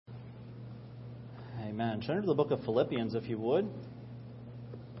Amen. Turn to the book of Philippians, if you would.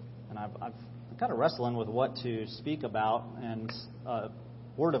 And I've kind of wrestling with what to speak about, and a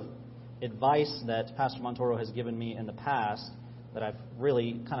word of advice that Pastor Montoro has given me in the past that I've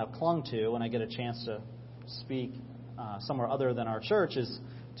really kind of clung to when I get a chance to speak somewhere other than our church is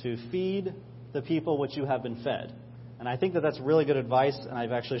to feed the people which you have been fed. And I think that that's really good advice, and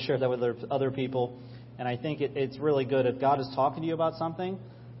I've actually shared that with other people. And I think it's really good. If God is talking to you about something,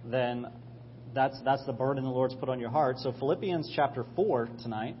 then that's the burden the Lord's put on your heart. So Philippians chapter 4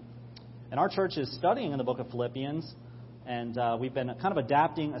 tonight. And our church is studying in the book of Philippians. And we've been kind of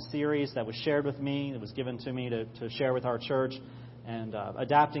adapting a series that was shared with me, that was given to me to share with our church, and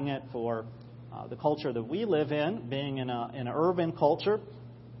adapting it for the culture that we live in, being in an urban culture.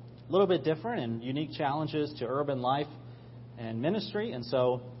 A little bit different and unique challenges to urban life and ministry. And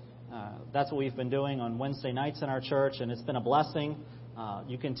so that's what we've been doing on Wednesday nights in our church, and it's been a blessing.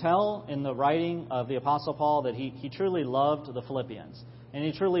 You can tell in the writing of the Apostle Paul that he truly loved the Philippians, and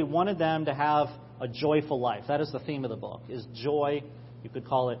he truly wanted them to have a joyful life. That is the theme of the book, is joy. You could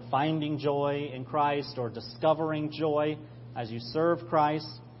call it finding joy in Christ or discovering joy as you serve Christ.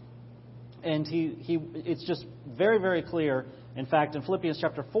 And it's just very, very clear. In fact, in Philippians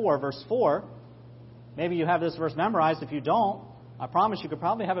chapter 4, verse 4, maybe you have this verse memorized. If you don't, I promise you could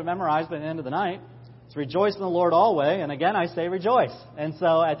probably have it memorized by the end of the night. It's rejoice in the Lord always. And again, I say rejoice. And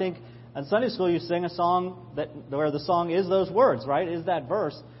so I think in Sunday school you sing a song where the song is those words, right? Is that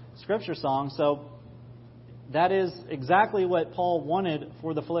verse, scripture song. So that is exactly what Paul wanted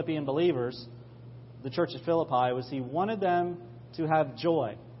for the Philippian believers, the church at Philippi, was he wanted them to have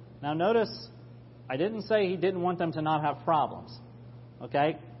joy. Now notice, I didn't say he didn't want them to not have problems.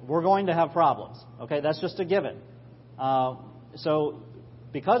 Okay? We're going to have problems. Okay? That's just a given. So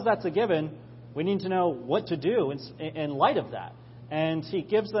because that's a given, we need to know what to do in light of that. And he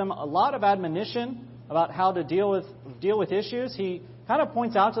gives them a lot of admonition about how to deal with issues. He kind of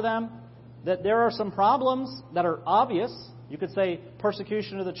points out to them that there are some problems that are obvious. You could say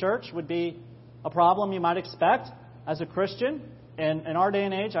persecution of the church would be a problem you might expect as a Christian. And in our day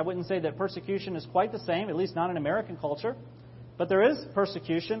and age, I wouldn't say that persecution is quite the same, at least not in American culture. But there is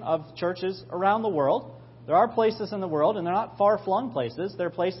persecution of churches around the world. There are places in the world, and they're not far-flung places. They're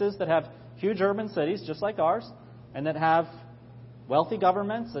places that have huge urban cities, just like ours, and that have wealthy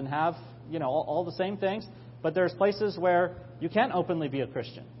governments and have, all the same things. But there's places where you can't openly be a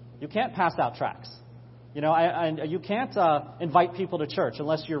Christian. You can't pass out tracts. And you can't invite people to church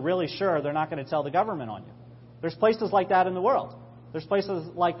unless you're really sure they're not going to tell the government on you. There's places like that in the world. There's places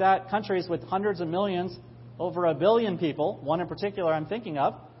like that, countries with hundreds of millions, over 1 billion people. One in particular I'm thinking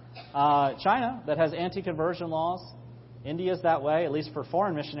of, China, that has anti-conversion laws. India's that way, at least for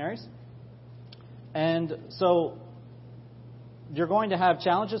foreign missionaries. And so you're going to have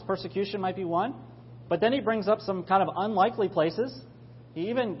challenges. Persecution might be one. But then he brings up some kind of unlikely places. He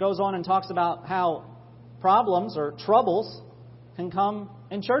even goes on and talks about how problems or troubles can come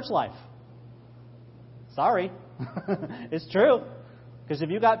in church life. Sorry. It's true. Because if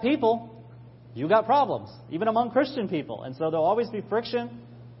you got people, you got problems, even among Christian people. And so there'll always be friction.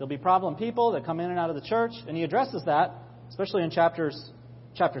 There'll be problem people that come in and out of the church. And he addresses that, especially in chapter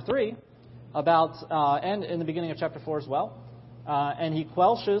 3, and in the beginning of chapter 4 as well. And he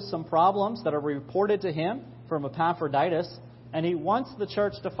quelches some problems that are reported to him from Epaphroditus. And he wants the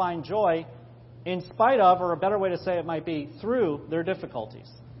church to find joy in spite of, or a better way to say it might be, through their difficulties.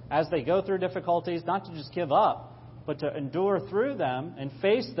 As they go through difficulties, not to just give up, but to endure through them and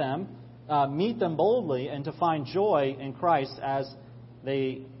face them, meet them boldly, and to find joy in Christ as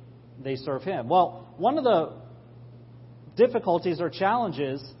they serve Him. Well, one of the difficulties or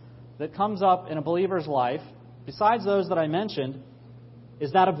challenges that comes up in a believer's life, besides those that I mentioned,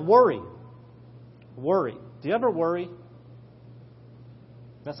 is that of worry. Worry. Do you ever worry?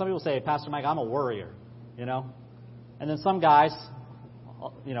 Now, some people say, Pastor Mike, I'm a worrier, And then some guys,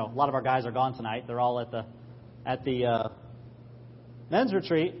 a lot of our guys are gone tonight. They're all at the men's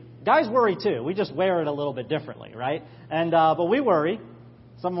retreat. Guys worry too. We just wear it a little bit differently, right? And but we worry.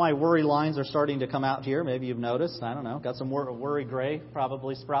 Some of my worry lines are starting to come out here. Maybe you've noticed. I don't know. Got some worry gray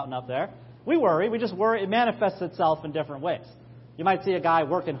probably sprouting up there. We worry. We just worry. It manifests itself in different ways. You might see a guy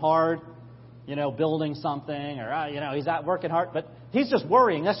working hard, building something, or he's out working hard, but he's just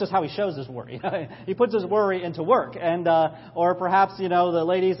worrying. That's just how he shows his worry. He puts his worry into work, and or perhaps the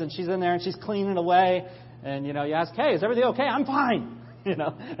ladies, and she's in there and she's cleaning away, and you ask, hey, is everything okay? I'm fine.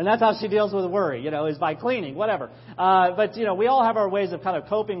 And that's how she deals with worry, is by cleaning, whatever. But we all have our ways of kind of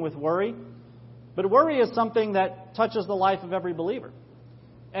coping with worry. But worry is something that touches the life of every believer.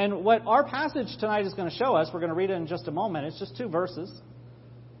 And what our passage tonight is going to show us, we're going to read it in just a moment. It's just 2 verses.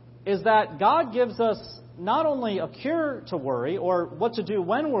 is that God gives us not only a cure to worry or what to do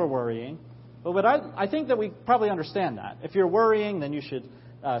when we're worrying, but I think that we probably understand that. If you're worrying, then you should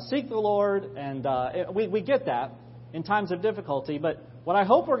seek the Lord, and we get that in times of difficulty. But what I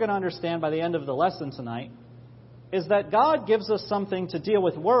hope we're going to understand by the end of the lesson tonight is that God gives us something to deal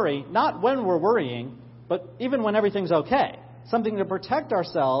with worry, not when we're worrying, but even when everything's okay. Something to protect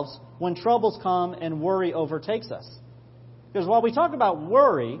ourselves when troubles come and worry overtakes us. Because while we talk about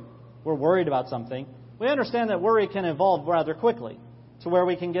worry, we're worried about something, we understand that worry can evolve rather quickly to where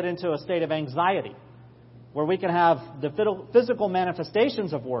we can get into a state of anxiety, where we can have the physical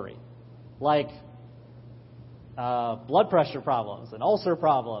manifestations of worry, like blood pressure problems and ulcer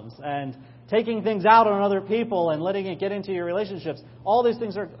problems and taking things out on other people and letting it get into your relationships. All these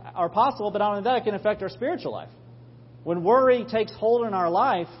things are possible, but not only that, it can affect our spiritual life. When worry takes hold in our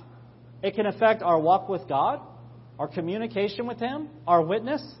life, it can affect our walk with God, our communication with Him, our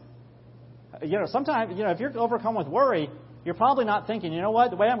witness. Sometimes, if you're overcome with worry, you're probably not thinking, you know what,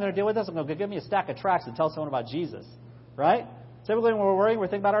 the way I'm going to deal with this, I'm going to give me a stack of tracts and tell someone about Jesus, right? Typically when we're worrying, we're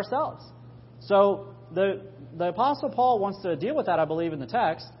thinking about ourselves. So the Apostle Paul wants to deal with that, I believe, in the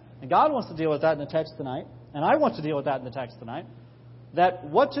text, and God wants to deal with that in the text tonight, and I want to deal with that in the text tonight, that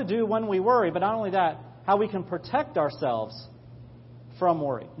what to do when we worry, but not only that, how we can protect ourselves from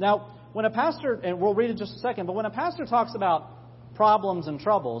worry. Now, when a pastor, and we'll read it in just a second, but when a pastor talks about problems and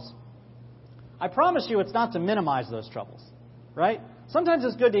troubles, I promise you it's not to minimize those troubles, right? Sometimes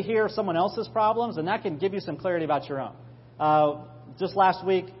it's good to hear someone else's problems, and that can give you some clarity about your own. Just last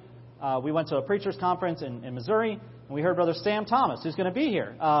week, we went to a preacher's conference in Missouri, and we heard Brother Sam Thomas, who's going to be here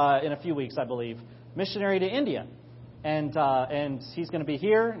in a few weeks, I believe, missionary to India. And he's going to be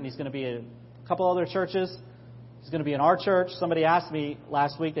here, and he's going to be in a couple other churches. He's going to be in our church. Somebody asked me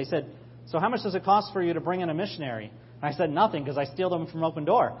last week, they said, so how much does it cost for you to bring in a missionary? And I said, nothing, because I steal them from Open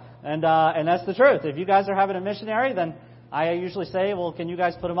Door. And that's the truth. If you guys are having a missionary, then I usually say, well, can you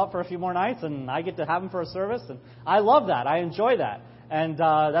guys put them up for a few more nights? And I get to have them for a service. And I love that. I enjoy that. And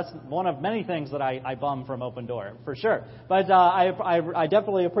that's one of many things that I bum from Open Door, for sure. But I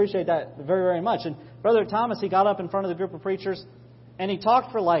definitely appreciate that very, very much. And Brother Thomas, he got up in front of the group of preachers, and he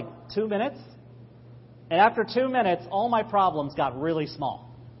talked for like 2 minutes. And after 2 minutes, all my problems got really small.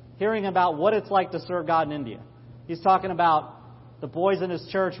 Hearing about what it's like to serve God in India. He's talking about the boys in his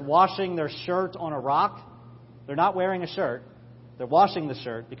church washing their shirt on a rock. They're not wearing a shirt. They're washing the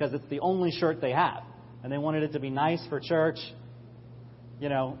shirt because it's the only shirt they have. And they wanted it to be nice for church.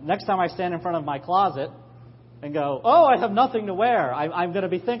 Next time I stand in front of my closet and go, oh, I have nothing to wear, I'm going to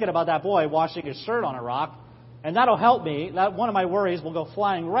be thinking about that boy washing his shirt on a rock. And that'll help me. That one of my worries will go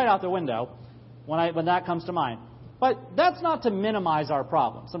flying right out the window when that comes to mind. But that's not to minimize our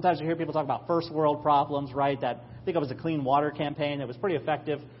problems. Sometimes you hear people talk about first world problems, right? I think it was a clean water campaign that was pretty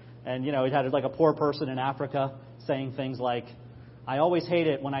effective. And, it had like a poor person in Africa saying things like, I always hate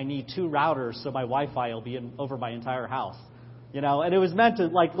it when I need 2 routers so my Wi-Fi will be over my entire house. And it was meant to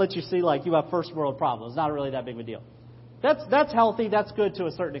let you see you have first world problems. It's not really that big of a deal. That's healthy. That's good to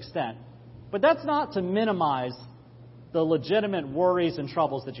a certain extent. But that's not to minimize the legitimate worries and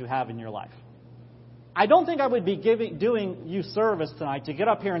troubles that you have in your life. I don't think I would be doing you service tonight to get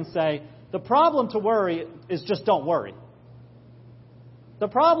up here and say, the problem to worry is just don't worry. The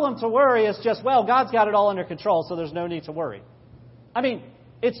problem to worry is just, well, God's got it all under control, so there's no need to worry. I mean,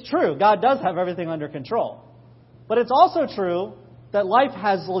 it's true. God does have everything under control. But it's also true that life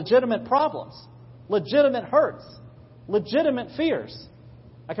has legitimate problems, legitimate hurts, legitimate fears.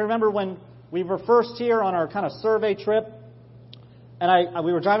 I can remember when we were first here on our kind of survey trip, and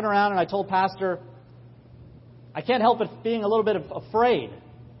we were driving around, and I told Pastor, I can't help but being a little bit afraid.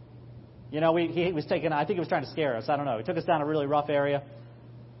 He was taking, I think he was trying to scare us. I don't know. He took us down a really rough area.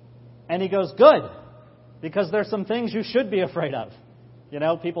 And he goes, good, because there's some things you should be afraid of.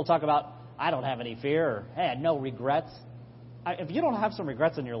 People talk about, I don't have any fear, or I had no regrets. If you don't have some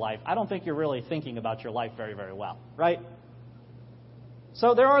regrets in your life, I don't think you're really thinking about your life very, very well, right?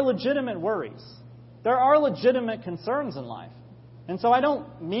 So there are legitimate worries. There are legitimate concerns in life. And so I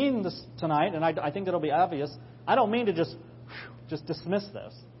don't mean this tonight, and I think it'll be obvious, I don't mean to just dismiss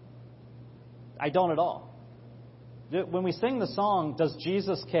this. I don't at all. When we sing the song, does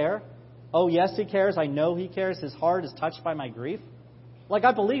Jesus care? Oh, yes, He cares. I know He cares. His heart is touched by my grief.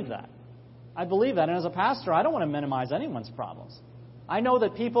 I believe that. I believe that. And as a pastor, I don't want to minimize anyone's problems. I know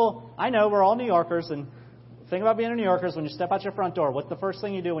we're all New Yorkers, and the thing about being a New Yorker is when you step out your front door, what's the first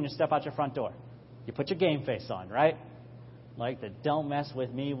thing you do when you step out your front door? You put your game face on, right? Like the don't mess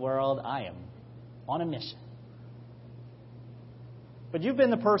with me world, I am on a mission. But you've been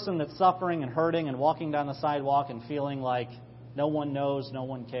the person that's suffering and hurting and walking down the sidewalk and feeling like No one knows, no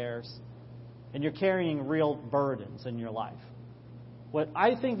one cares. And you're carrying real burdens in your life. What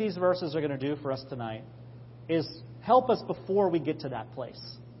I think these verses are going to do for us tonight is help us before we get to that place.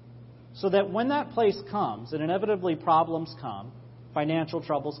 So that when that place comes, and inevitably problems come, financial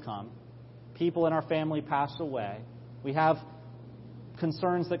troubles come, people in our family pass away, we have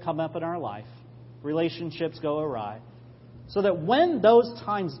concerns that come up in our life, relationships go awry, so that when those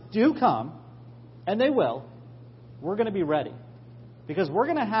times do come, and they will, we're going to be ready. Because we're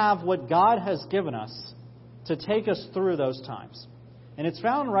going to have what God has given us to take us through those times. And it's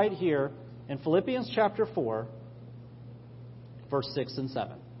found right here in Philippians chapter 4, verse 6 and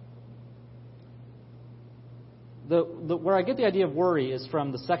 7. Where I get the idea of worry is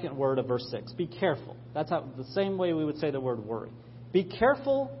from the second word of verse 6. Be careful. That's the same way we would say the word worry. Be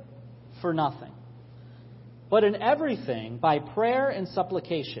careful for nothing, but in everything, by prayer and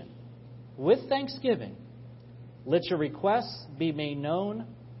supplication, with thanksgiving, let your requests be made known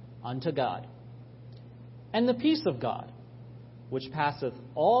unto God. And the peace of God, which passeth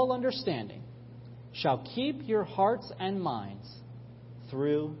all understanding, shall keep your hearts and minds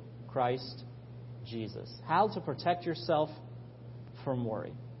through Christ Jesus. How to protect yourself from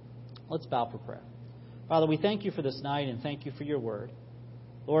worry. Let's bow for prayer. Father, we thank you for this night and thank you for your word.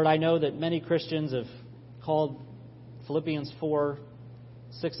 Lord, I know that many Christians have called Philippians 4,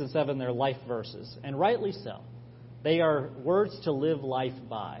 6, and 7 their life verses, and rightly so. They are words to live life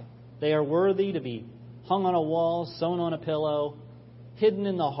by. They are worthy to be hung on a wall, sewn on a pillow, hidden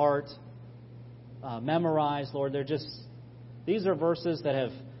in the heart, memorized. Lord, these are verses that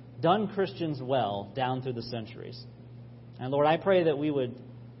have done Christians well down through the centuries. And Lord, I pray that we would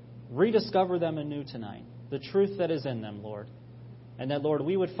rediscover them anew tonight, the truth that is in them, Lord. And that, Lord,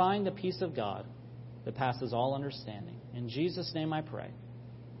 we would find the peace of God that passes all understanding. In Jesus' name I pray.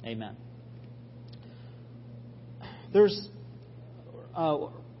 Amen. Let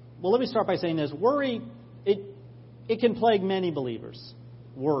me start by saying this. Worry, it can plague many believers.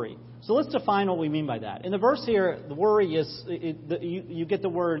 Worry. So let's define what we mean by that. In the verse here, the worry is, you get the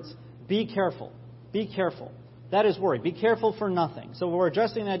words, be careful. Be careful. That is worry. Be careful for nothing. So we're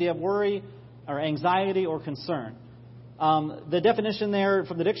addressing the idea of worry or anxiety or concern. The definition there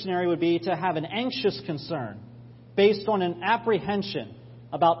from the dictionary would be to have an anxious concern based on an apprehension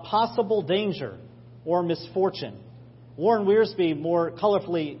about possible danger or misfortune. Warren Wiersbe more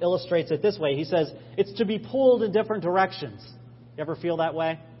colorfully illustrates it this way. He says, it's to be pulled in different directions. You ever feel that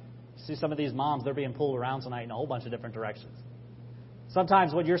way? You see some of these moms, they're being pulled around tonight in a whole bunch of different directions.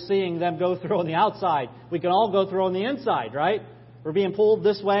 Sometimes what you're seeing them go through on the outside, we can all go through on the inside, right? We're being pulled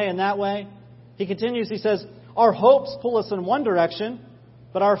this way and that way. He continues, he says, our hopes pull us in one direction,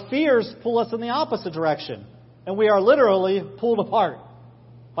 but our fears pull us in the opposite direction. And we are literally pulled apart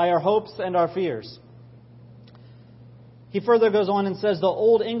by our hopes and our fears. He further goes on and says the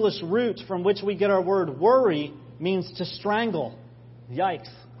Old English root from which we get our word worry means to strangle. Yikes.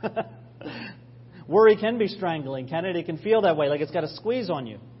 Worry can be strangling, can it? It can feel that way, like it's got a squeeze on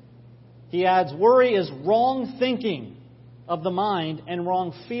you. He adds, worry is wrong thinking of the mind and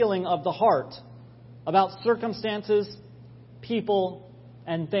wrong feeling of the heart about circumstances, people,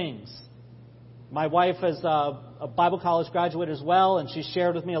 and things. My wife is a Bible college graduate as well, and she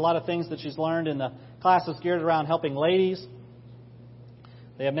shared with me a lot of things that she's learned in the classes geared around helping ladies.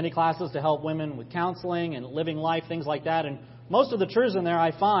 They have many classes to help women with counseling and living life, things like that. And most of the truths in there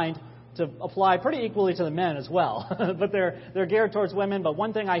I find to apply pretty equally to the men as well. But they're geared towards women. But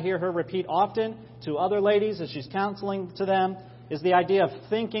one thing I hear her repeat often to other ladies as she's counseling to them is the idea of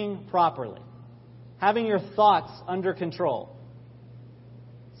thinking properly. Having your thoughts under control.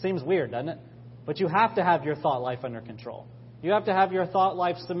 Seems weird, doesn't it? But you have to have your thought life under control. You have to have your thought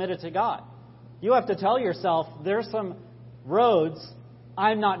life submitted to God. You have to tell yourself, there's some roads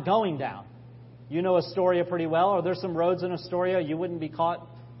I'm not going down. You know Astoria pretty well. Are there some roads in Astoria you wouldn't be caught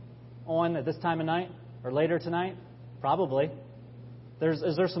on at this time of night or later tonight? Probably.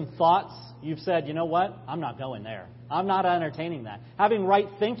 Is there some thoughts you've said, you know what? I'm not going there. I'm not entertaining that. Having right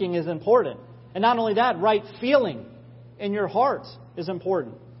thinking is important. And not only that, right feeling in your heart is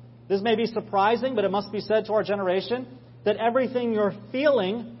important. This may be surprising, but it must be said to our generation that everything you're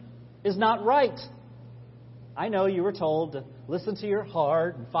feeling is not right. I know you were told to listen to your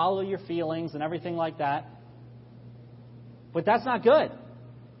heart and follow your feelings and everything like that. But that's not good.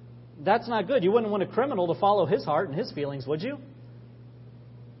 That's not good. You wouldn't want a criminal to follow his heart and his feelings, would you?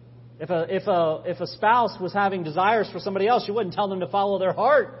 If a spouse was having desires for somebody else, you wouldn't tell them to follow their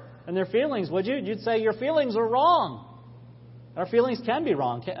heart and their feelings, would you? You'd say your feelings are wrong. Our feelings can be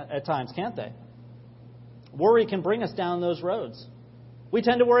wrong at times, can't they? Worry can bring us down those roads. We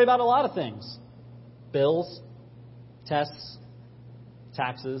tend to worry about a lot of things. Bills, tests,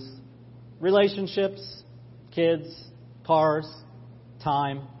 taxes, relationships, kids, cars,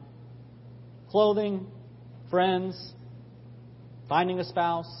 time, clothing, friends, finding a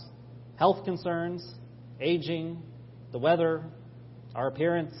spouse, health concerns, aging, the weather, our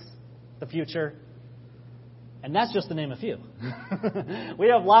appearance, the future. And that's just to name a few. We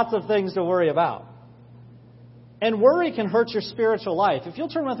have lots of things to worry about. And worry can hurt your spiritual life. If you'll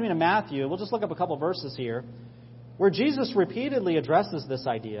turn with me to Matthew, we'll just look up a couple verses here, where Jesus repeatedly addresses this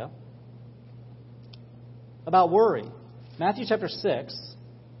idea about worry. Matthew chapter 6.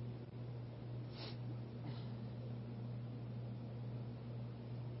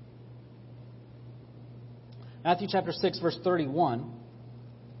 Matthew chapter 6, verse 31.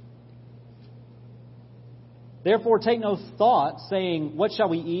 Therefore take no thought, saying, what shall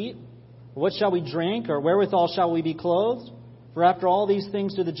we eat? Or what shall we drink? Or wherewithal shall we be clothed? For after all these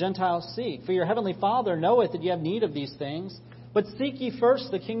things do the Gentiles seek. For your heavenly Father knoweth that ye have need of these things. But seek ye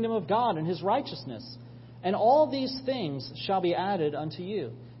first the kingdom of God and His righteousness. And all these things shall be added unto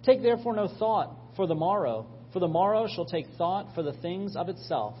you. Take therefore no thought for the morrow. For the morrow shall take thought for the things of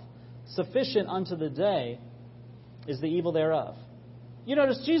itself. Sufficient unto the day is the evil thereof. You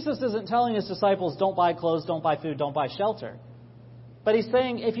notice Jesus isn't telling His disciples, don't buy clothes, don't buy food, don't buy shelter. But He's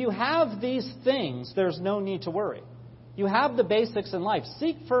saying, if you have these things, there's no need to worry. You have the basics in life.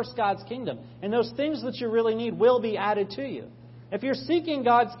 Seek first God's kingdom. And those things that you really need will be added to you. If you're seeking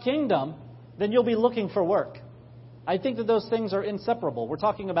God's kingdom, then you'll be looking for work. I think that those things are inseparable.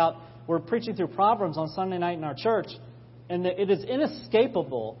 We're preaching through Proverbs on Sunday night in our church. And it is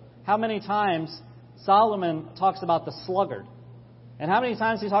inescapable how many times Solomon talks about the sluggard. And how many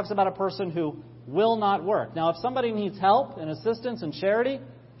times he talks about a person who will not work. Now, if somebody needs help and assistance and charity,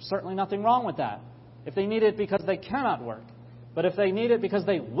 there's certainly nothing wrong with that. If they need it because they cannot work. But if they need it because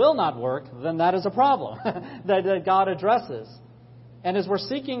they will not work, then that is a problem that God addresses. And as we're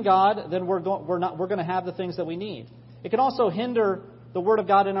seeking God, then we're going to have the things that we need. It can also hinder the Word of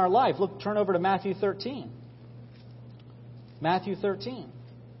God in our life. Turn over to Matthew 13. Matthew 13.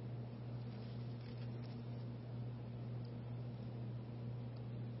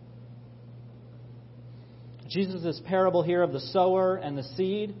 Jesus' parable here of the sower and the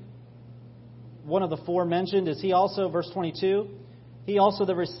seed. One of the four mentioned is he also, verse 22, he also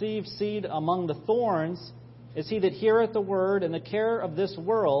that received seed among the thorns is he that heareth the word, and the care of this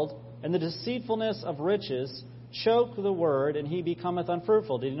world and the deceitfulness of riches choke the word, and he becometh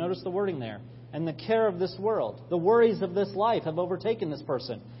unfruitful. Did you notice the wording there? And the care of this world. The worries of this life have overtaken this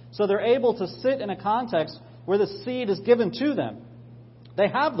person. So they're able to sit in a context where the seed is given to them. They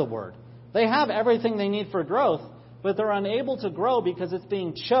have the word. They have everything they need for growth, but they're unable to grow because it's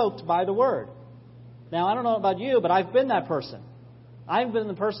being choked by the word. Now, I don't know about you, but I've been that person. I've been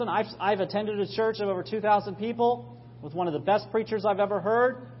the person, I've attended a church of over 2,000 people with one of the best preachers I've ever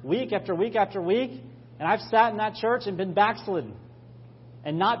heard, week after week after week, and I've sat in that church and been backslidden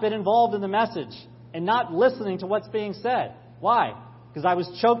and not been involved in the message and not listening to what's being said. Why? Because I was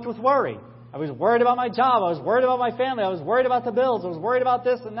choked with worry. I was worried about my job. I was worried about my family. I was worried about the bills. I was worried about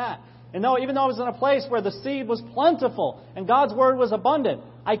this and that. And even though I was in a place where the seed was plentiful and God's word was abundant,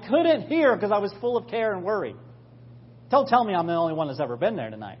 I couldn't hear because I was full of care and worry. Don't tell me I'm the only one that's ever been there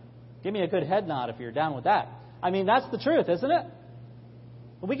tonight. Give me a good head nod if you're down with that. I mean, that's the truth, isn't it?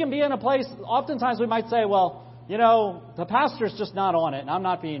 We can be in a place, oftentimes we might say, well, the pastor's just not on it and I'm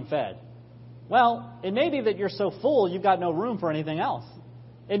not being fed. Well, it may be that you're so full you've got no room for anything else.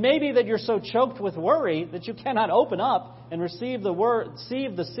 It may be that you're so choked with worry that you cannot open up and receive the word,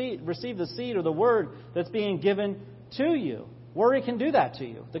 receive the seed or the word that's being given to you. Worry can do that to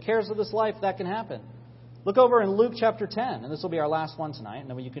you. The cares of this life, that can happen. Look over in Luke chapter 10, and this will be our last one tonight, and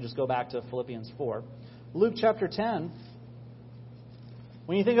then you can just go back to Philippians 4. Luke chapter 10.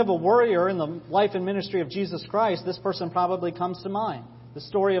 When you think of a warrior in the life and ministry of Jesus Christ, this person probably comes to mind. The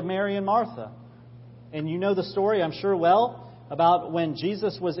story of Mary and Martha. And you know the story, I'm sure, well, about when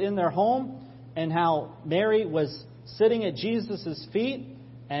Jesus was in their home and how Mary was sitting at Jesus' feet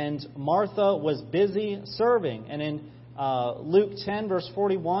and Martha was busy serving. And in Luke 10, verse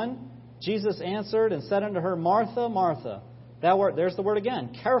 41, Jesus answered and said unto her, Martha, Martha, there's the word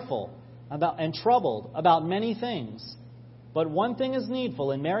again, careful about and troubled about many things. But one thing is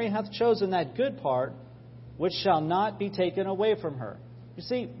needful, and Mary hath chosen that good part, which shall not be taken away from her. You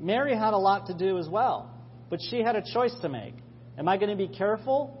see, Mary had a lot to do as well, but she had a choice to make. Am I going to be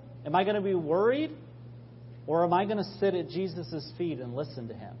careful? Am I going to be worried? Or am I going to sit at Jesus' feet and listen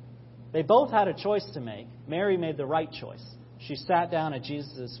to Him? They both had a choice to make. Mary made the right choice. She sat down at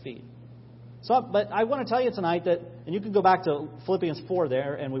Jesus' feet. But I want to tell you tonight that, and you can go back to Philippians 4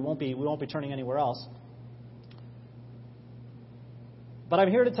 there, and we won't be turning anywhere else. But I'm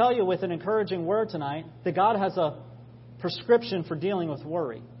here to tell you with an encouraging word tonight that God has a prescription for dealing with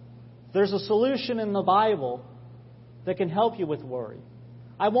worry. There's a solution in the Bible that can help you with worry.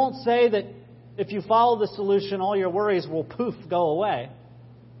 I won't say that if you follow the solution, all your worries will poof, go away.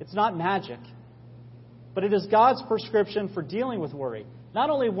 It's not magic. But it is God's prescription for dealing with worry. Not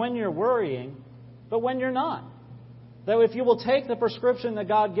only when you're worrying, but when you're not. That if you will take the prescription that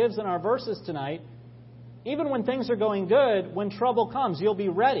God gives in our verses tonight, even when things are going good, when trouble comes, you'll be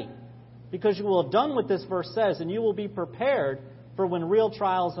ready. Because you will have done what this verse says, and you will be prepared for when real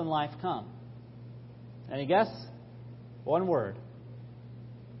trials in life come. Any guess? One word.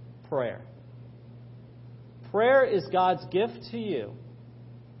 Prayer. Prayer is God's gift to you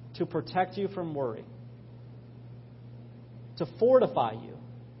to protect you from worry, to fortify you,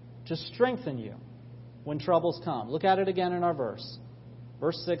 to strengthen you when troubles come. Look at it again in our verse.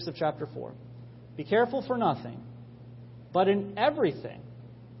 Verse 6 of chapter 4. Be careful for nothing, but in everything,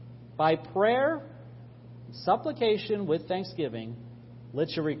 by prayer, supplication with thanksgiving, let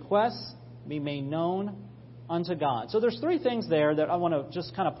your requests be made known unto God. So there's three things there that I want to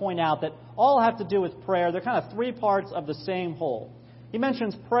just kind of point out that all have to do with prayer. They're kind of three parts of the same whole. He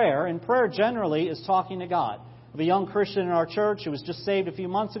mentions prayer, and prayer generally is talking to God. I have a young Christian in our church who was just saved a few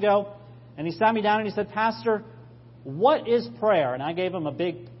months ago, and he sat me down and he said, Pastor, what is prayer? And I gave him a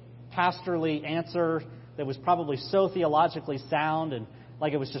big pastorly answer that was probably so theologically sound and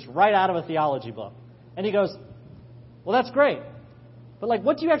like it was just right out of a theology book. And he goes, well, that's great. But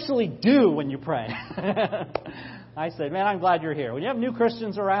what do you actually do when you pray? I said, man, I'm glad you're here. When you have new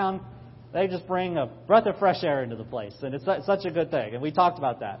Christians around, they just bring a breath of fresh air into the place. And it's such a good thing. And we talked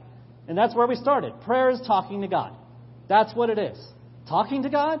about that. And that's where we started. Prayer is talking to God. That's what it is. Talking to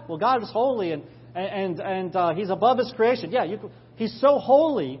God? Well, God is holy and He's above His creation. Yeah, He's so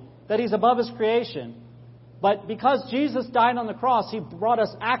holy that He's above His creation. But because Jesus died on the cross, He brought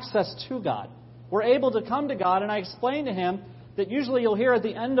us access to God. We're able to come to God, and I explained to him that usually you'll hear at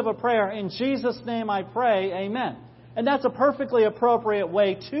the end of a prayer, in Jesus' name I pray, amen. And that's a perfectly appropriate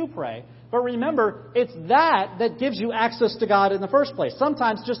way to pray. But remember, it's that gives you access to God in the first place.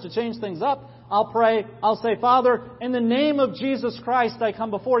 Sometimes, just to change things up, I'll pray, I'll say, Father, in the name of Jesus Christ, I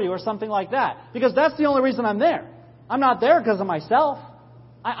come before you, or something like that. Because that's the only reason I'm there. I'm not there because of myself.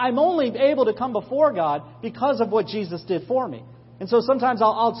 I'm only able to come before God because of what Jesus did for me. And so sometimes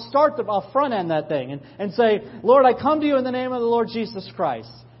I'll front end that thing and say, Lord, I come to you in the name of the Lord Jesus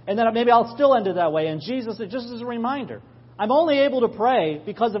Christ. And then maybe I'll still end it that way. And Jesus, just as a reminder, I'm only able to pray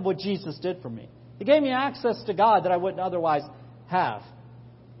because of what Jesus did for me. He gave me access to God that I wouldn't otherwise have.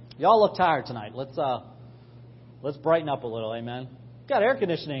 Y'all look tired tonight. Let's brighten up a little, amen. Got air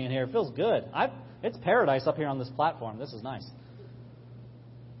conditioning in here. It feels good. It's paradise up here on this platform. This is nice.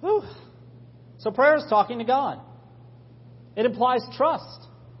 Whew. So prayer is talking to God. It implies trust.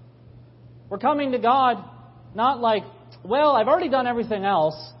 We're coming to God not like, well, I've already done everything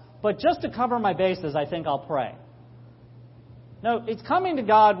else, but just to cover my bases, I think I'll pray. No, it's coming to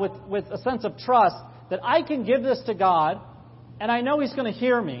God with a sense of trust that I can give this to God, and I know He's going to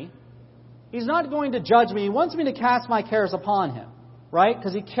hear me. He's not going to judge me. He wants me to cast my cares upon Him, right?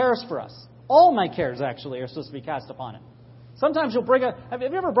 Because He cares for us. All my cares, actually, are supposed to be cast upon Him. Sometimes you'll have you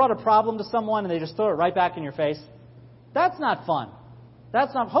ever brought a problem to someone and they just throw it right back in your face? That's not fun.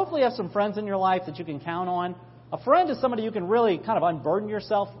 Hopefully you have some friends in your life that you can count on. A friend is somebody you can really kind of unburden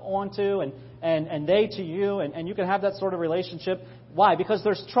yourself onto and they to you, and you can have that sort of relationship. Why? Because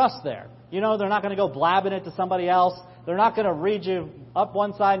there's trust there. You know, they're not going to go blabbing it to somebody else. They're not going to read you up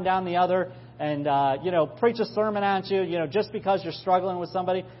one side and down the other and, preach a sermon at you, just because you're struggling with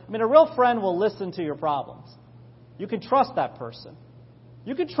somebody. I mean, a real friend will listen to your problems. You can trust that person.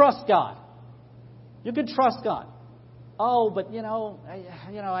 You can trust God. You can trust God. Oh, but,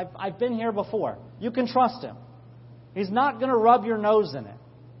 I've been here before. You can trust Him. He's not going to rub your nose in it.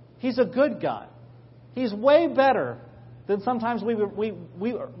 He's a good God. He's way better than sometimes we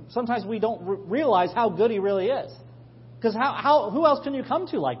don't realize how good He really is. Because who else can you come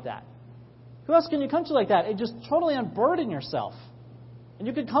to like that? Who else can you come to like that? And just totally unburden yourself. And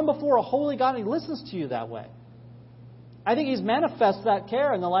you can come before a holy God and He listens to you that way. I think He's manifest that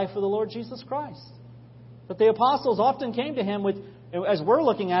care in the life of the Lord Jesus Christ. But the apostles often came to Him with, as we're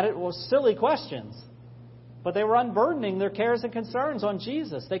looking at it, silly questions. But they were unburdening their cares and concerns on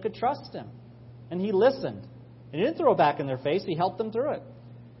Jesus. They could trust Him. And He listened. And He didn't throw it back in their face. He helped them through it.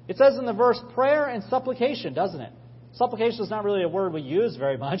 It says in the verse, prayer and supplication, doesn't it? Supplication is not really a word we use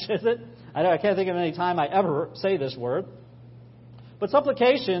very much, is it? I can't think of any time I ever say this word. But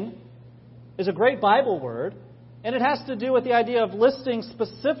supplication is a great Bible word. And it has to do with the idea of listing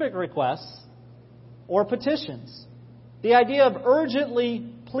specific requests or petitions. The idea of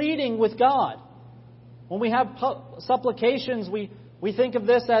urgently pleading with God. When we have supplications, we think of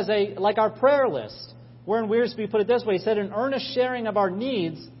this as like our prayer list. Warren Wiersbe put it this way. He said, an earnest sharing of our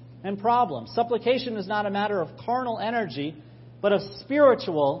needs and problems. Supplication is not a matter of carnal energy, but of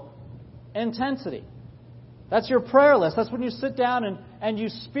spiritual intensity. That's your prayer list. That's when you sit down and you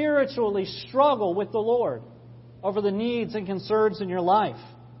spiritually struggle with the Lord over the needs and concerns in your life.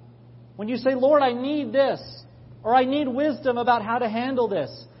 When you say, Lord, I need this, or I need wisdom about how to handle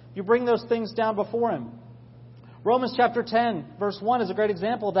this, you bring those things down before Him. Romans chapter 10, verse 1 is a great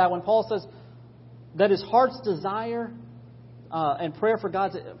example of that when Paul says that his heart's desire and prayer to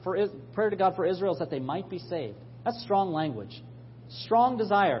God for Israel is that they might be saved. That's strong language. Strong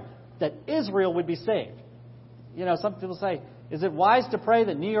desire that Israel would be saved. You know, some people say, is it wise to pray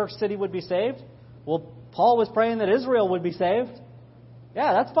that New York City would be saved? Well, Paul was praying that Israel would be saved.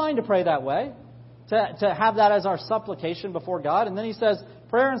 Yeah, that's fine to pray that way, to have that as our supplication before God. And then he says,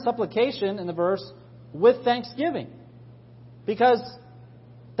 prayer and supplication in the verse with thanksgiving. Because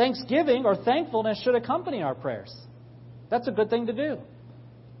thanksgiving or thankfulness should accompany our prayers. That's a good thing to do.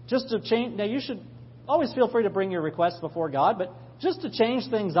 Just to change. Now, you should always feel free to bring your requests before God, but just to change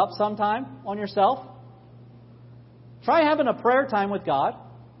things up sometime on yourself. Try having a prayer time with God.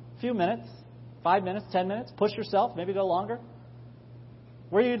 A few minutes, 5 minutes, 10 minutes. Push yourself, maybe go longer.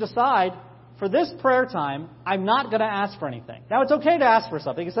 Where you decide, for this prayer time, I'm not going to ask for anything. Now, it's okay to ask for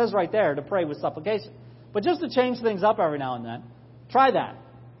something. It says right there to pray with supplication. But just to change things up every now and then, try that.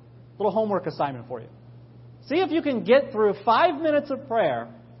 Little homework assignment for you. See if you can get through 5 minutes of prayer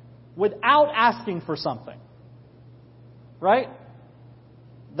without asking for something. Right?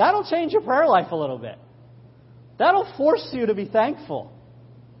 That'll change your prayer life a little bit. That'll force you to be thankful.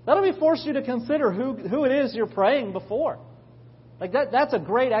 That'll force you to consider who it is you're praying before. Like that's a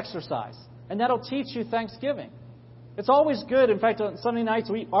great exercise. And that'll teach you thanksgiving. It's always good. In fact, on Sunday nights,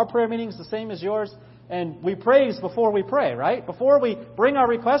 our prayer meeting is the same as yours. And we praise before we pray, right? Before we bring our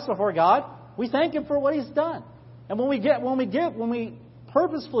requests before God, we thank Him for what He's done. And when we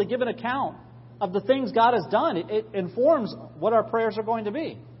purposefully give an account of the things God has done, it informs what our prayers are going to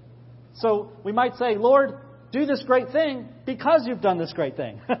be. So we might say, Lord, do this great thing because you've done this great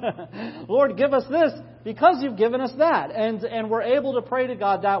thing. Lord, give us this because you've given us that. And we're able to pray to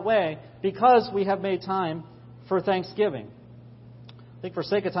God that way because we have made time for thanksgiving. I think for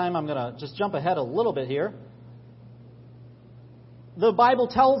sake of time, I'm going to just jump ahead a little bit here. The Bible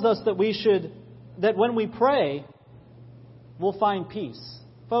tells us that when we pray, we'll find peace.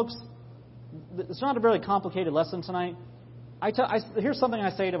 Folks, it's not a very complicated lesson tonight. Here's something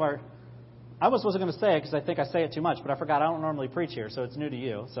I say to I wasn't going to say it because I think I say it too much, but I forgot I don't normally preach here, so it's new to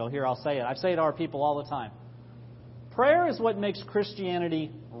you. So here I'll say it. I say it to our people all the time. Prayer is what makes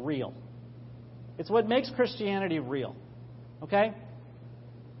Christianity real. It's what makes Christianity real. Okay?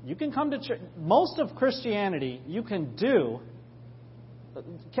 You can come to church. Most of Christianity you can do.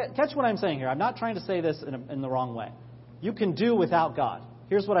 Catch what I'm saying here. I'm not trying to say this in the wrong way. You can do without God.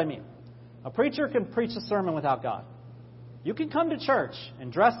 Here's what I mean. A preacher can preach a sermon without God. You can come to church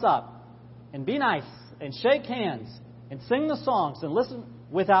and dress up and be nice and shake hands and sing the songs and listen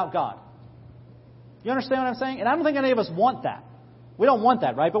without God. You understand what I'm saying? And I don't think any of us want that. We don't want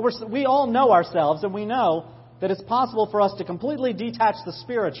that, right? But we all know ourselves, and we know that it's possible for us to completely detach the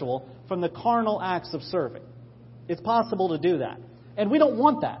spiritual from the carnal acts of serving. It's possible to do that. And we don't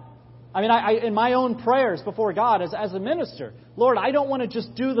want that. I mean, in my own prayers before God as a minister, Lord, I don't want to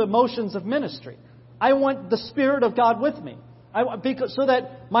just do the motions of ministry. I want the Spirit of God with me. So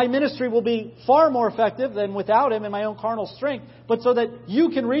that my ministry will be far more effective than without Him in my own carnal strength, but so that you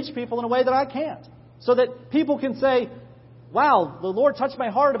can reach people in a way that I can't. So that people can say, wow, the Lord touched my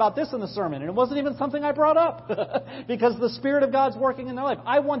heart about this in the sermon, and it wasn't even something I brought up because the Spirit of God's working in their life.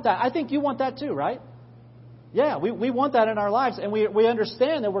 I want that. I think you want that too, right? Yeah, we want that in our lives, and we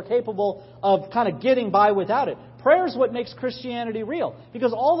understand that we're capable of kind of getting by without it. Prayer is what makes Christianity real,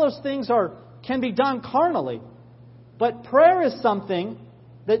 because all those things can be done carnally. But prayer is something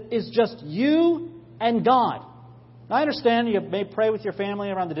that is just you and God. Now, I understand you may pray with your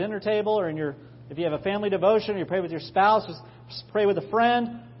family around the dinner table, or if you have a family devotion, or you pray with your spouse, just pray with a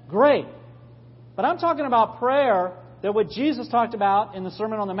friend. Great. But I'm talking about prayer that what Jesus talked about in the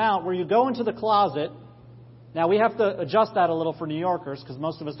Sermon on the Mount, where you go into the closet. Now, we have to adjust that a little for New Yorkers, because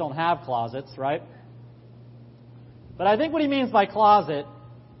most of us don't have closets, right? But I think what he means by closet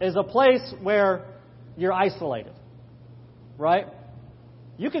is a place where you're isolated. Right?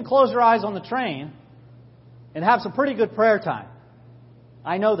 You can close your eyes on the train and have some pretty good prayer time.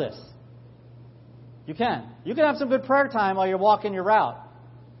 I know this. You can. You can have some good prayer time while you're walking your route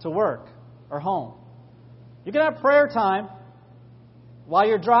to work or home. You can have prayer time while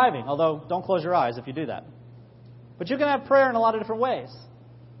you're driving, although don't close your eyes if you do that. But you can have prayer in a lot of different ways.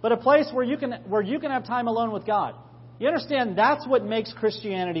 But a place where you can have time alone with God. You understand, that's what makes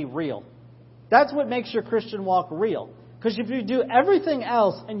Christianity real. That's what makes your Christian walk real. Because if you do everything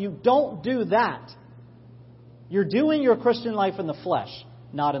else and you don't do that, you're doing your Christian life in the flesh,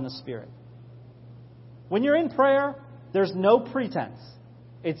 not in the Spirit. When you're in prayer, there's no pretense.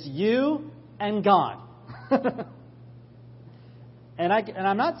 It's you and God. And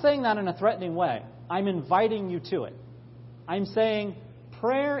I'm not saying that in a threatening way. I'm inviting you to it. I'm saying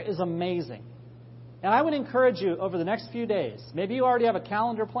prayer is amazing. And I would encourage you over the next few days, maybe you already have a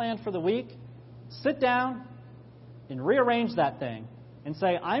calendar planned for the week, sit down and rearrange that thing and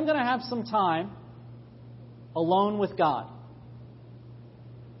say, I'm going to have some time alone with God.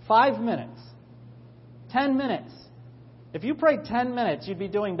 5 minutes. 10 minutes. If you prayed 10 minutes, you'd be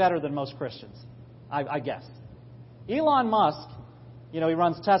doing better than most Christians, I guess. Elon Musk, he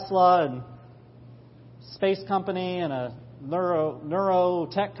runs Tesla and space company and a neuro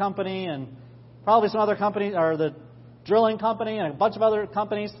tech company and probably some other companies, or the drilling company and a bunch of other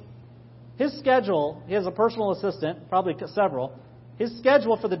companies. His schedule, he has a personal assistant, probably several. His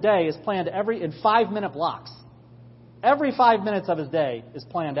schedule for the day is planned in 5-minute blocks. Every 5 minutes of his day is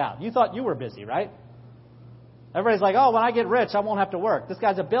planned out. You thought you were busy, right? Everybody's like, oh, when I get rich, I won't have to work. This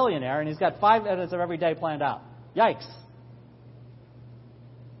guy's a billionaire, and he's got 5 minutes of every day planned out. Yikes.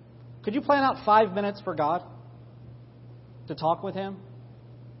 Could you plan out 5 minutes for God to talk with Him?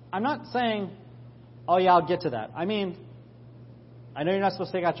 I'm not saying, oh, yeah, I'll get to that. I mean, I know you're not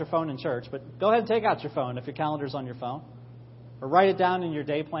supposed to take out your phone in church, but go ahead and take out your phone if your calendar's on your phone. Or write it down in your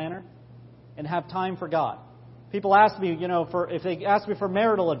day planner and have time for God. People ask me, if they ask me for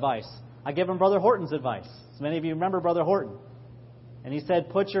marital advice, I give them Brother Horton's advice. So many of you remember Brother Horton. And he said,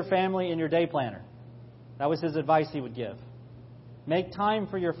 put your family in your day planner. That was his advice he would give. Make time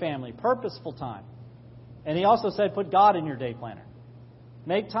for your family, purposeful time. And he also said, put God in your day planner.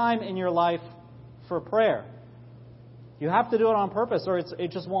 Make time in your life for prayer. You have to do it on purpose or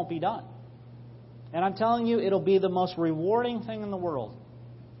it just won't be done. And I'm telling you, it'll be the most rewarding thing in the world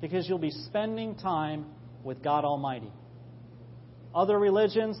because you'll be spending time with God Almighty. Other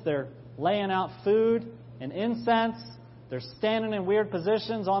religions, they're laying out food and incense. They're standing in weird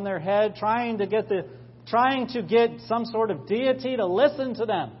positions on their head, trying to get some sort of deity to listen to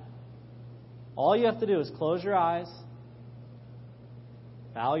them. All you have to do is close your eyes,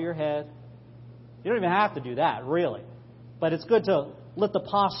 bow your head. You don't even have to do that, really. But it's good to let the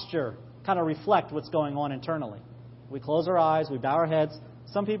posture kind of reflect what's going on internally. We close our eyes, we bow our heads.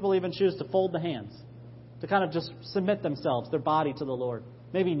 Some people even choose to fold the hands, to kind of just submit themselves, their body to the Lord.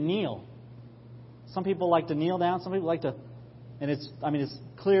 Maybe kneel. Some people like to kneel down. Some people like to, and it's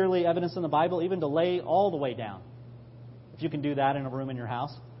clearly evidence in the Bible, even to lay all the way down. If you can do that in a room in your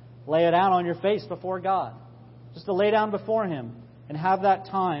house, lay it out on your face before God. Just to lay down before Him and have that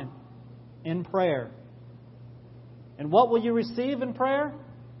time in prayer. And what will you receive in prayer?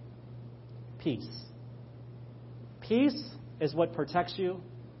 Peace. Peace is what protects you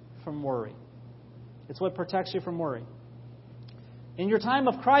from worry. It's what protects you from worry. In your time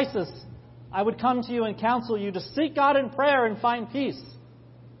of crisis, I would come to you and counsel you to seek God in prayer and find peace.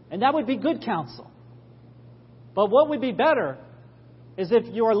 And that would be good counsel. But what would be better is if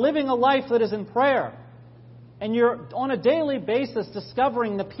you are living a life that is in prayer and you're on a daily basis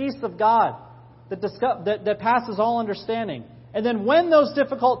discovering the peace of God that passes all understanding. And then when those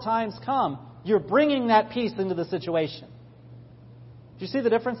difficult times come, you're bringing that peace into the situation. Do you see the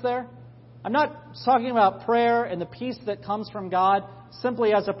difference there? I'm not talking about prayer and the peace that comes from God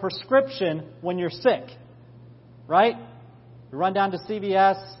simply as a prescription when you're sick. Right? You run down to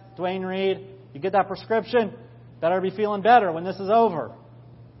CVS, Duane Reade, you get that prescription, better be feeling better when this is over.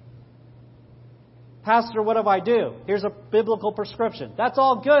 Pastor, what do I do? Here's a biblical prescription. That's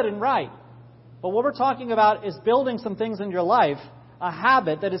all good and right. But what we're talking about is building some things in your life, a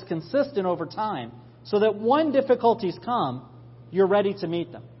habit that is consistent over time, so that when difficulties come, you're ready to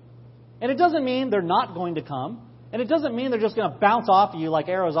meet them. And it doesn't mean they're not going to come. And it doesn't mean they're just going to bounce off of you like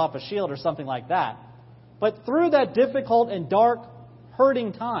arrows off a shield or something like that. But through that difficult and dark,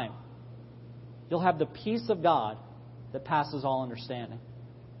 hurting time, you'll have the peace of God that passes all understanding.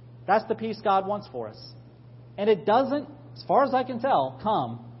 That's the peace God wants for us. And it doesn't, as far as I can tell,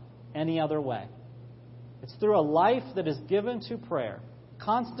 come any other way. It's through a life that is given to prayer,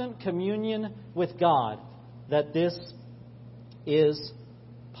 constant communion with God, that this is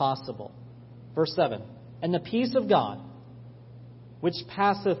possible. Verse 7, and the peace of God, which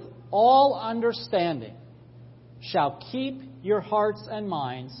passeth all understanding, shall keep your hearts and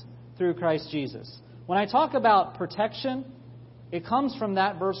minds through Christ Jesus. When I talk about protection, it comes from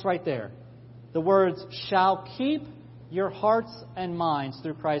that verse right there. The words, shall keep your hearts and minds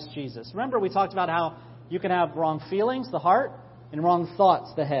through Christ Jesus. Remember, we talked about how you can have wrong feelings, the heart, and wrong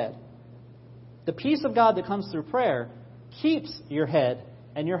thoughts, the head. The peace of God that comes through prayer keeps your head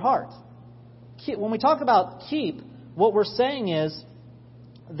and your heart. When we talk about keep, what we're saying is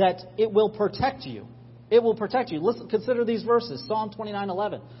that it will protect you. It will protect you. Listen, consider these verses. Psalm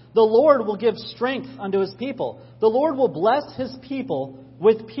 29:11. The Lord will give strength unto His people. The Lord will bless His people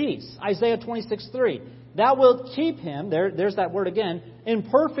with peace. Isaiah 26:3. Thou wilt keep him, there's that word again, in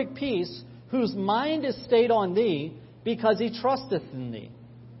perfect peace, whose mind is stayed on Thee, because he trusteth in Thee.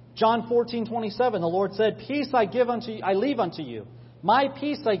 John 14:27. The Lord said, Peace I leave unto you. My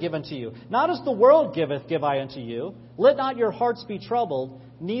peace I give unto you. Not as the world giveth, give I unto you. Let not your hearts be troubled,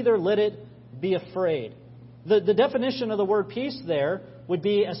 neither let it be afraid. The definition of the word peace there would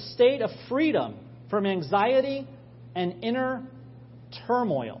be a state of freedom from anxiety and inner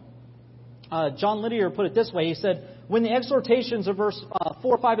turmoil. John Lydier put it this way. He said, when the exhortations of verse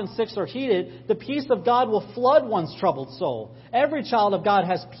 4, 5, and 6 are heeded, the peace of God will flood one's troubled soul. Every child of God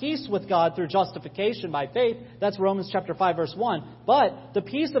has peace with God through justification by faith. That's Romans chapter 5, verse 1. But the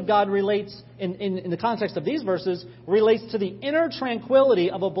peace of God relates, in the context of these verses, relates to the inner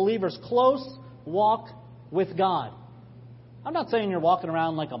tranquility of a believer's close walk with God. I'm not saying you're walking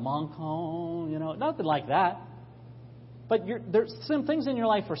around like a monk, nothing like that. But there's some things in your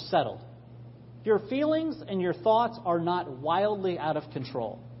life are settled. Your feelings and your thoughts are not wildly out of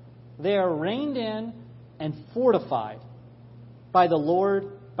control. They are reined in and fortified by the Lord,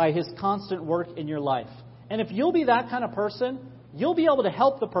 by His constant work in your life. And if you'll be that kind of person, you'll be able to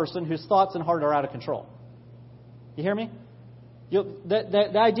help the person whose thoughts and heart are out of control. You hear me?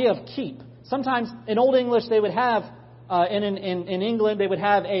 The idea of keep. Sometimes in Old English they would have, in England, they would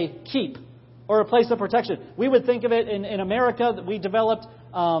have a keep or a place of protection. We would think of it in America that we developed...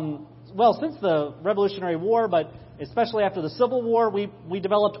 since the Revolutionary War, but especially after the Civil War, we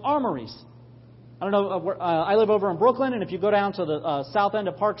developed armories. I don't know, I live over in Brooklyn, and if you go down to the south end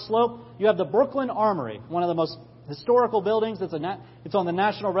of Park Slope, you have the Brooklyn Armory, one of the most historical buildings. It's on the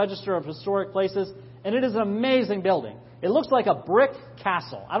National Register of Historic Places, and it is an amazing building. It looks like a brick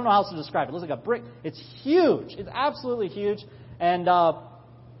castle. I don't know how else to describe it. It looks like a brick. It's huge. It's absolutely huge, and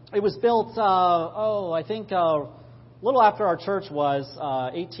it was built, I think... a little after our church was,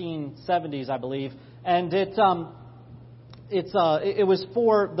 1870s, I believe, and it was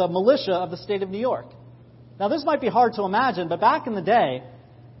for the militia of the state of New York. Now, this might be hard to imagine, but back in the day,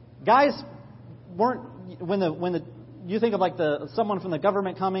 guys weren't you think of like someone from the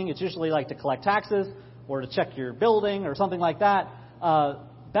government coming, it's usually like to collect taxes or to check your building or something like that.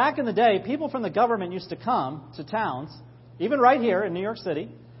 Back in the day, people from the government used to come to towns, even right here in New York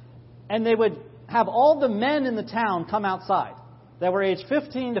City, and they would have all the men in the town come outside that were aged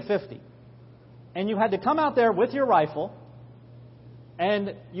 15 to 50. And you had to come out there with your rifle,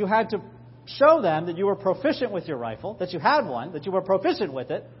 and you had to show them that you were proficient with your rifle, that you had one, that you were proficient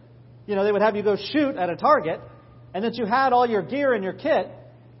with it. They would have you go shoot at a target, and that you had all your gear and your kit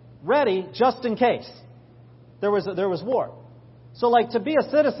ready just in case there was war. So, to be a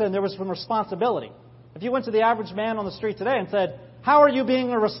citizen, there was some responsibility. If you went to the average man on the street today and said, how are you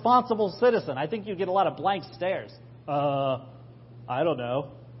being a responsible citizen? I think you'd get a lot of blank stares. I don't know.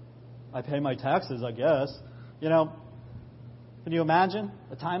 I pay my taxes, I guess. Can you imagine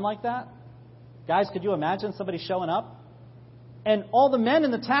a time like that? Guys, could you imagine somebody showing up? And all the men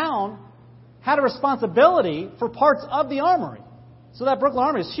in the town had a responsibility for parts of the armory. So that Brooklyn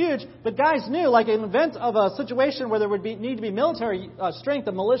Armory is huge, but guys knew, like in the event of a situation where there would need to be military strength,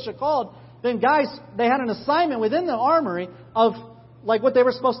 the militia called, then guys, they had an assignment within the armory of what they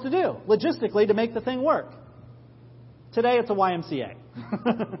were supposed to do, logistically, to make the thing work. Today, it's a YMCA.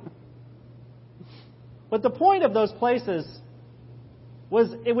 But the point of those places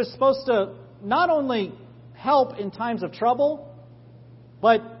was it was supposed to not only help in times of trouble,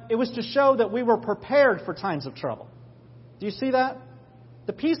 but it was to show that we were prepared for times of trouble. Do you see that?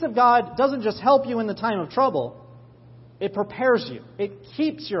 The peace of God doesn't just help you in the time of trouble. It prepares you. It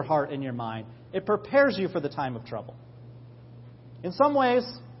keeps your heart and your mind. It prepares you for the time of trouble. In some ways,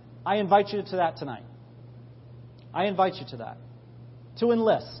 I invite you to that tonight. I invite you to that. To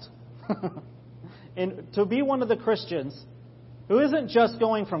enlist. And to be one of the Christians who isn't just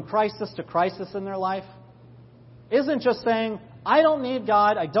going from crisis to crisis in their life. Isn't just saying, I don't need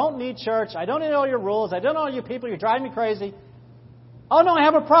God. I don't need church. I don't need all your rules. I don't know all you people. You're driving me crazy. Oh, no, I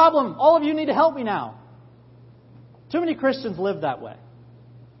have a problem. All of you need to help me now. Too many Christians live that way.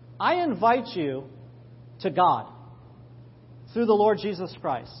 I invite you to God through the Lord Jesus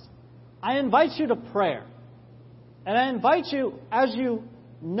Christ. I invite you to prayer. And I invite you, as you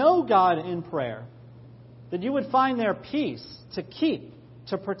know God in prayer, that you would find there peace to keep,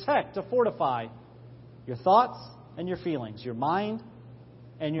 to protect, to fortify your thoughts and your feelings, your mind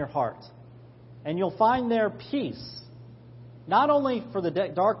and your heart. And you'll find there peace, not only for the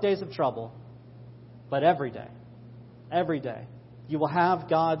dark days of trouble, but every day. Every day. You will have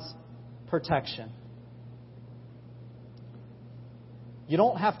God's protection. You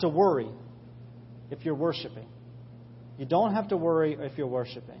don't have to worry if you're worshiping. You don't have to worry if you're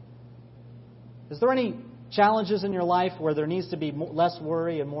worshiping. Is there any challenges in your life where there needs to be less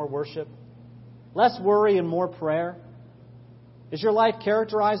worry and more worship? Less worry and more prayer? Is your life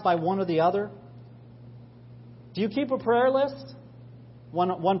characterized by one or the other? Do you keep a prayer list?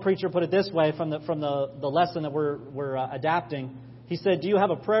 One preacher put it this way from the lesson that we're adapting. He said, "Do you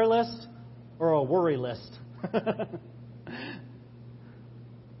have a prayer list or a worry list?"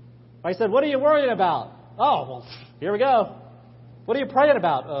 I said, "What are you worrying about?" "Oh, well, here we go." "What are you praying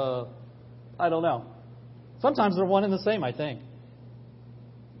about?" I don't know. Sometimes they're one and the same, I think.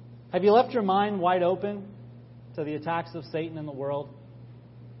 Have you left your mind wide open to the attacks of Satan in the world?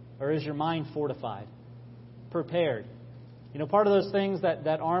 Or is your mind fortified, prepared? You know, part of those things,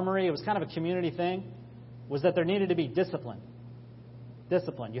 that armory, it was kind of a community thing, was that there needed to be discipline.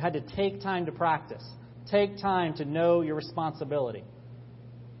 Discipline. You had to take time to practice. Take time to know your responsibility.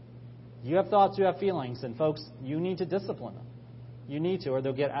 You have thoughts, you have feelings, and folks, you need to discipline them. You need to, or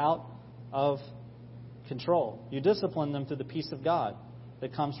they'll get out of control. You discipline them through the peace of God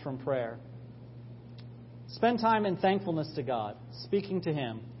that comes from prayer. Spend time in thankfulness to God, speaking to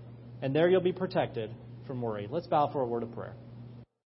Him, and there you'll be protected from worry. Let's bow for a word of prayer.